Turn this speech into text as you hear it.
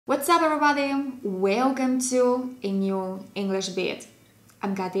What's up, everybody? Welcome to a new English bit.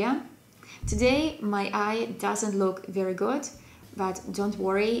 I'm Katya. Today my eye doesn't look very good, but don't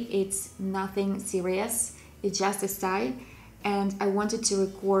worry, it's nothing serious. It's just a style, and I wanted to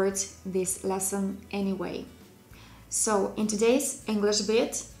record this lesson anyway. So in today's English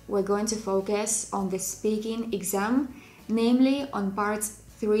bit, we're going to focus on the speaking exam, namely on parts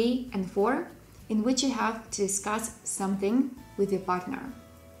 3 and 4, in which you have to discuss something with your partner.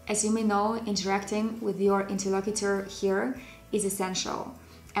 As you may know, interacting with your interlocutor here is essential,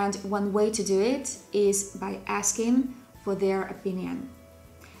 and one way to do it is by asking for their opinion.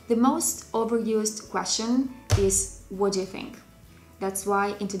 The most overused question is, what do you think? That's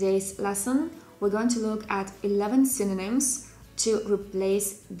why in today's lesson, we're going to look at 11 synonyms to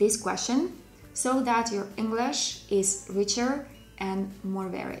replace this question so that your English is richer and more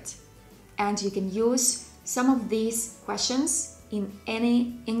varied. And you can use some of these questions in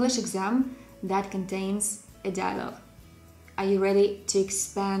any English exam that contains a dialogue. Are you ready to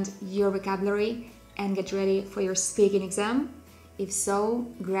expand your vocabulary and get ready for your speaking exam? If so,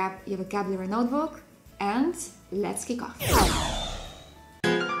 grab your vocabulary notebook and let's kick off.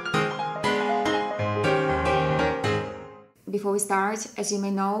 Before we start, as you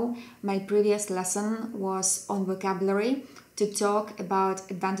may know, my previous lesson was on vocabulary to talk about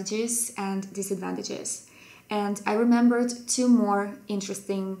advantages and disadvantages. And I remembered two more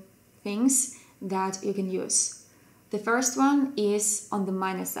interesting things that you can use. The first one is on the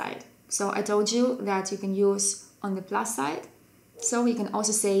minus side. So I told you that you can use on the plus side, so you can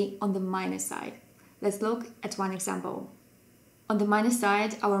also say on the minus side. Let's look at one example. On the minus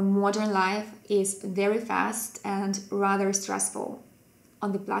side, our modern life is very fast and rather stressful.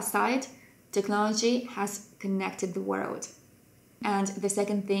 On the plus side, technology has connected the world. And the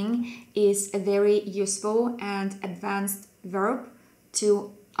second thing is a very useful and advanced verb,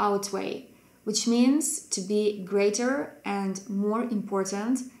 to outweigh, which means to be greater and more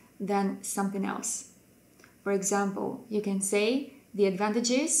important than something else. For example, you can say the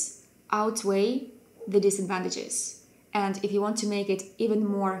advantages outweigh the disadvantages. And if you want to make it even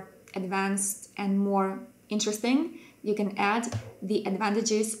more advanced and more interesting, you can add the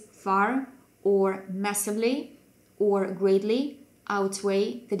advantages far or massively or greatly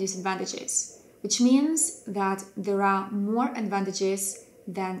outweigh the disadvantages, which means that there are more advantages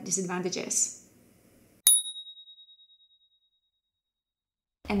than disadvantages.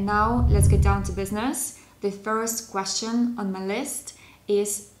 And now let's get down to business. The first question on my list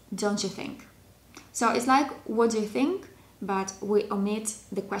is, don't you think? So it's like, what do you think? But we omit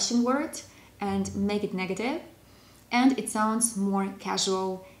the question word and make it negative, and it sounds more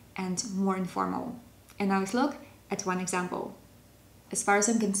casual and more informal. And now let's look at one example. As far as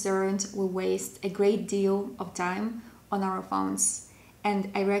I'm concerned, we waste a great deal of time on our phones, and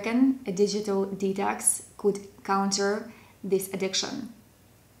I reckon a digital detox could counter this addiction.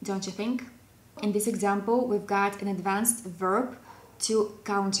 Don't you think? In this example, we've got an advanced verb, to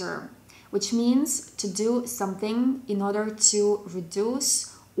counter, which means to do something in order to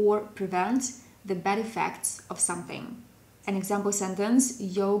reduce or prevent the bad effects of something. An example sentence,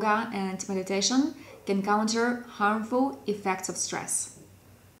 yoga and meditation can counter harmful effects of stress.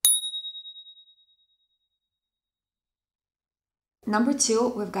 Number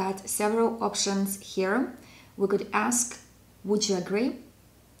 2, we've got several options here. We could ask, would you agree?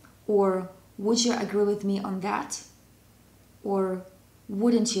 Or would you agree with me on that? Or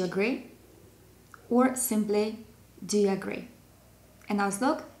wouldn't you agree? Or simply, do you agree? And now let's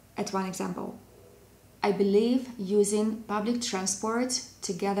look at one example. I believe using public transport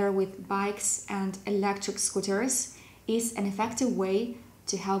together with bikes and electric scooters is an effective way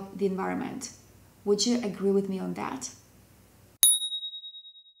to help the environment. Would you agree with me on that?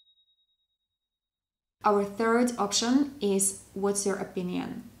 Our third option is, what's your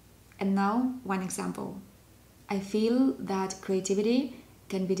opinion? And now one example. I feel that creativity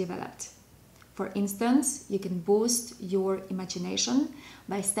can be developed. For instance, you can boost your imagination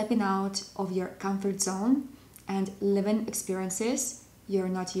by stepping out of your comfort zone and living experiences you're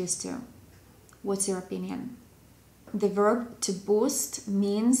not used to. What's your opinion? The verb to boost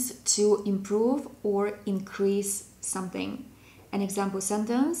means to improve or increase something. An example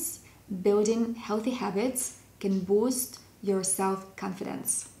sentence, building healthy habits can boost your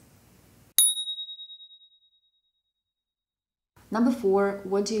self-confidence. Number 4,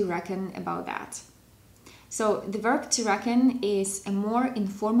 what do you reckon about that? So the verb to reckon is a more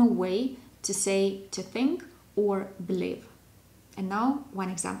informal way to say to think or believe. And now one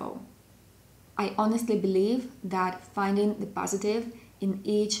example. I honestly believe that finding the positive in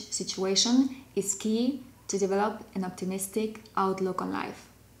each situation is key to develop an optimistic outlook on life.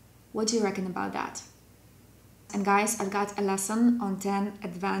 What do you reckon about that? And guys, I've got a lesson on 10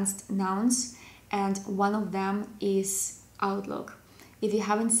 advanced nouns, and one of them is Outlook. If you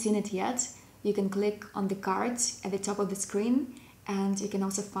haven't seen it yet, you can click on the card at the top of the screen, and you can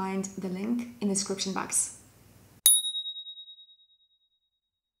also find the link in the description box.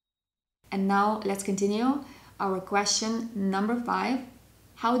 And now let's continue our question number 5.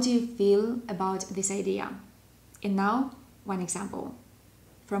 How do you feel about this idea? And now, one example.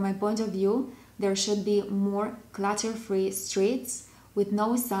 From my point of view, there should be more clutter-free streets with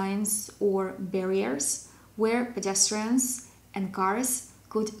no signs or barriers where pedestrians and cars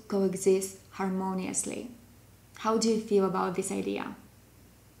could coexist harmoniously. How do you feel about this idea?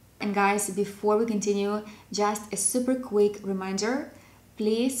 And guys, before we continue, just a super quick reminder,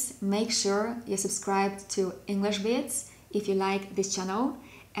 please make sure you subscribe to English Bits if you like this channel,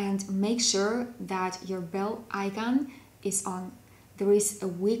 and make sure that your bell icon is on. There is a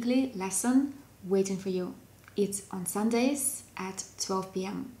weekly lesson waiting for you. It's on Sundays at 12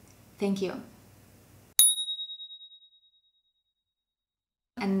 p.m. Thank you.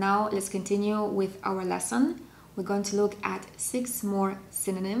 And now let's continue with our lesson. We're going to look at 6 more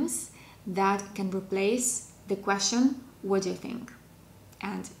synonyms that can replace the question, what do you think?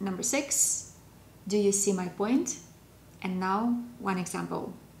 And number 6, do you see my point? And now, one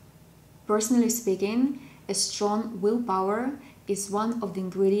example. Personally speaking, a strong willpower is one of the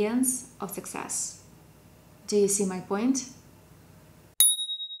ingredients of success. Do you see my point?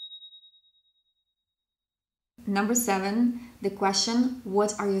 Number 7, the question,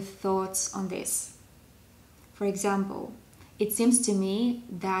 what are your thoughts on this? For example, it seems to me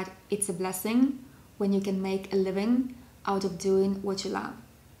that it's a blessing when you can make a living out of doing what you love.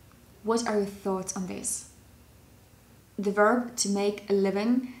 What are your thoughts on this? The verb to make a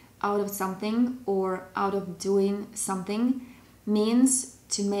living out of something or out of doing something means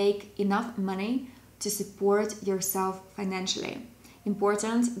to make enough money to support yourself financially.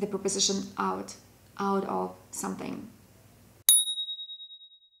 Important, the preposition out of something.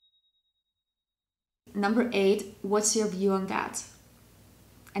 Number 8, what's your view on that?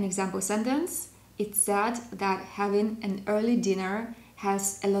 An example sentence, it's said that having an early dinner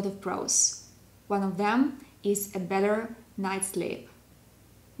has a lot of pros. One of them is a better night's sleep.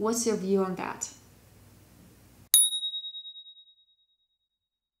 What's your view on that?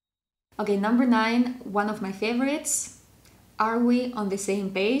 Okay, number 9, one of my favorites. Are we on the same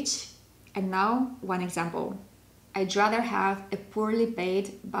page? And now, one example. I'd rather have a poorly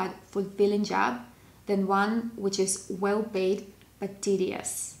paid but fulfilling job than one which is well paid but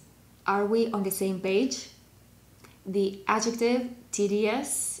tedious. Are we on the same page? The adjective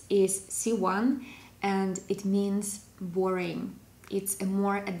tedious is C1 and it means boring. It's a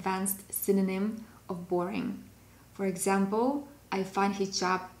more advanced synonym of boring. For example, I find his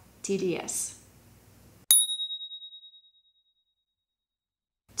job tedious.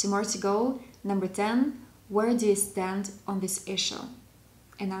 2 more to go. Number 10, where do you stand on this issue?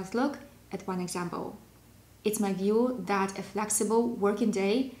 And now let's look at one example. It's my view that a flexible working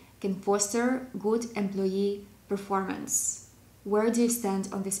day can foster good employee performance. Where do you stand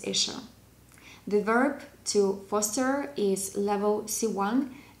on this issue? The verb to foster is level C1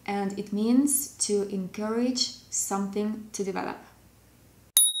 and it means to encourage something to develop.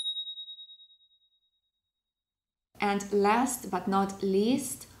 And last but not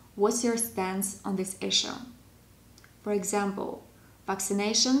least, what's your stance on this issue? For example,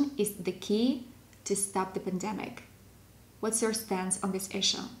 vaccination is the key to stop the pandemic. What's your stance on this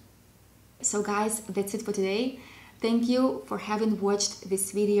issue? So guys, that's it for today. Thank you for having watched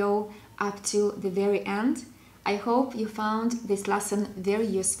this video up to the very end. I hope you found this lesson very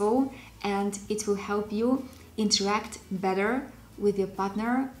useful and it will help you interact better with your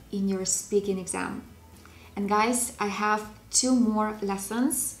partner in your speaking exam. And guys, I have 2 more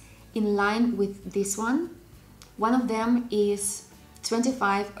lessons in line with this one. One of them is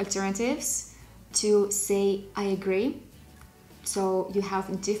 25 alternatives to say I agree. So you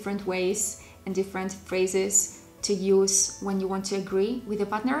have different ways and different phrases to use when you want to agree with your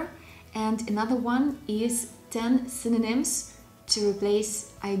partner. And another one is 10 synonyms to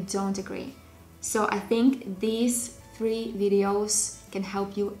replace I don't agree. So I think these 3 videos can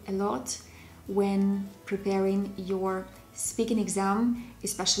help you a lot when preparing your speaking exam,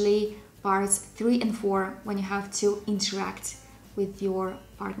 especially parts 3 and 4 when you have to interact with your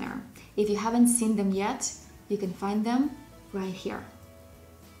partner. If you haven't seen them yet, you can find them right here.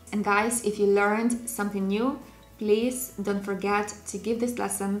 And guys, if you learned something new, please don't forget to give this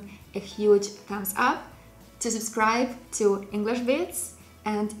lesson a huge thumbs up, to subscribe to English Bits,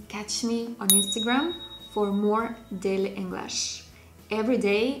 and catch me on Instagram for more daily English. every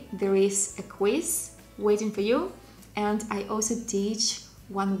day there is a quiz waiting for you, and I also teach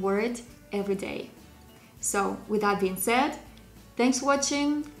one word every day. So with that being said, thanks for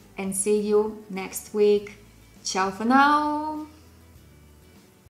watching and see you next week. Ciao for now!